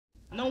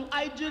Now,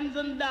 hygiens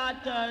and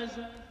daughters,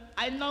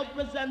 I now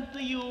present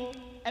to you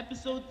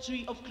episode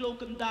 3 of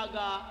Cloak and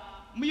Dagger.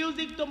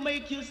 Music to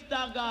make you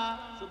stagger,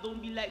 so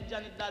don't be like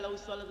Johnny Dollar who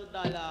swallowed the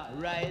dollar.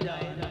 Right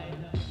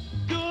on.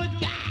 Good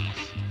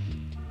cash.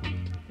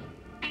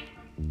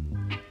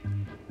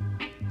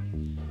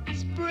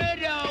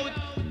 Spread out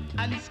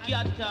and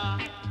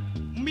scatter.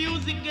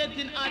 Music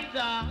getting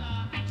hotter.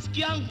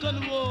 Skank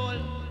and roll.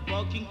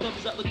 Walking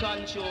clubs at the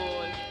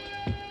control.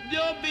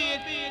 Dub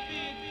it.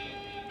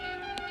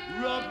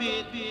 Rub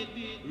it.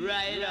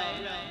 Right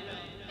on.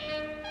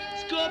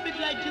 Scrub it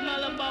like in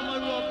Alabama,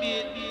 rub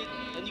it.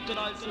 And you can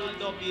also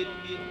dub it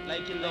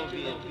like you love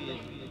it.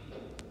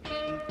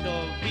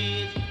 Dub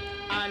it,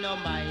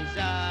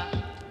 anomizer.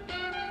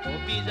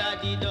 Dub is a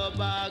the dub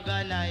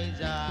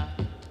organizer.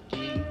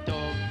 King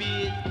dub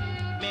it,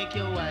 make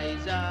you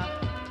wiser.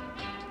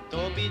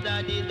 Dub is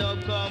a the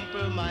dub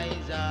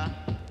compromiser.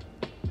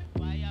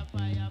 Fire,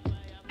 fire,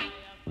 fire,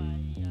 fire,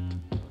 fire.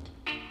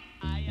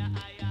 Aya,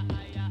 aya,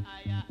 aya,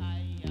 aya,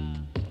 aya.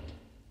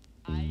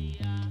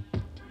 Aya.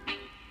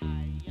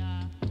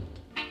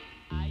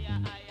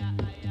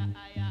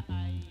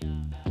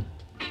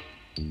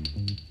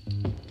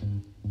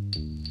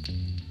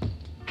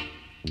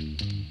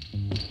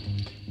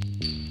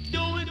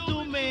 Do it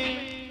to me,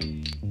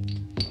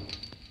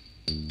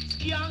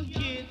 skank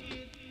it.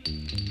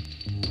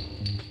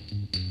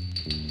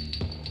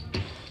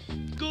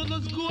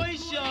 Goodness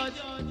gracious,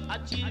 I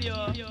tell you.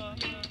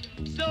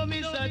 So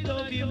Mr.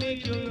 Toby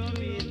make you rub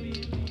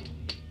it.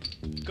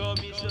 Come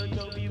Mr.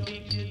 Toby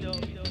make you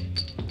dub it.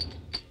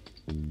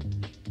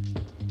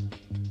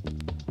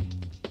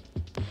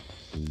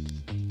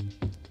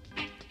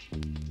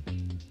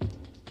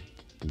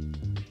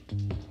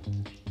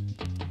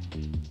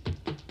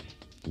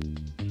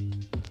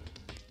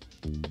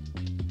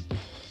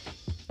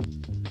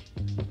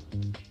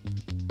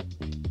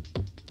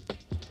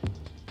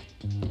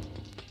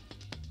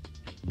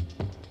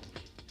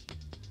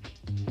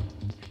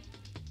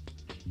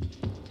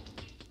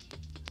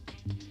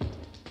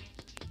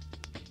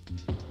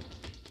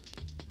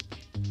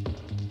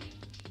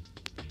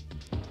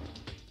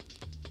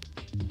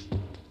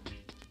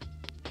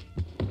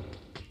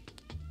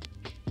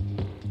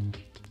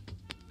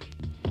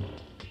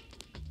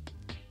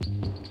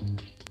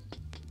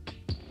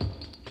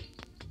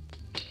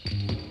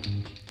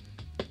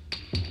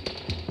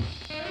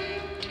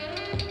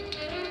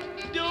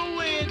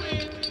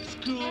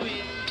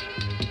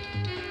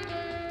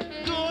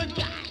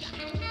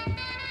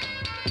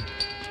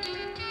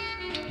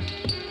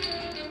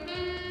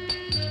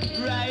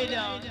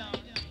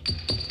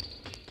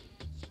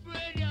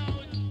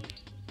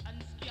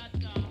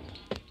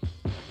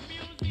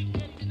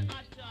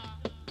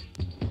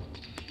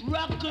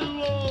 Rock and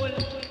roll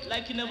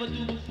like you never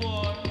do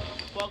before.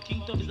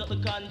 Fucking top is at the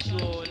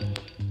control.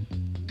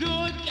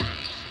 Good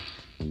guys.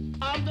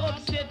 I'm the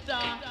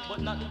upsetter,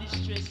 but not the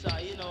distresser,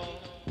 you know.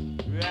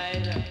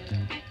 Right.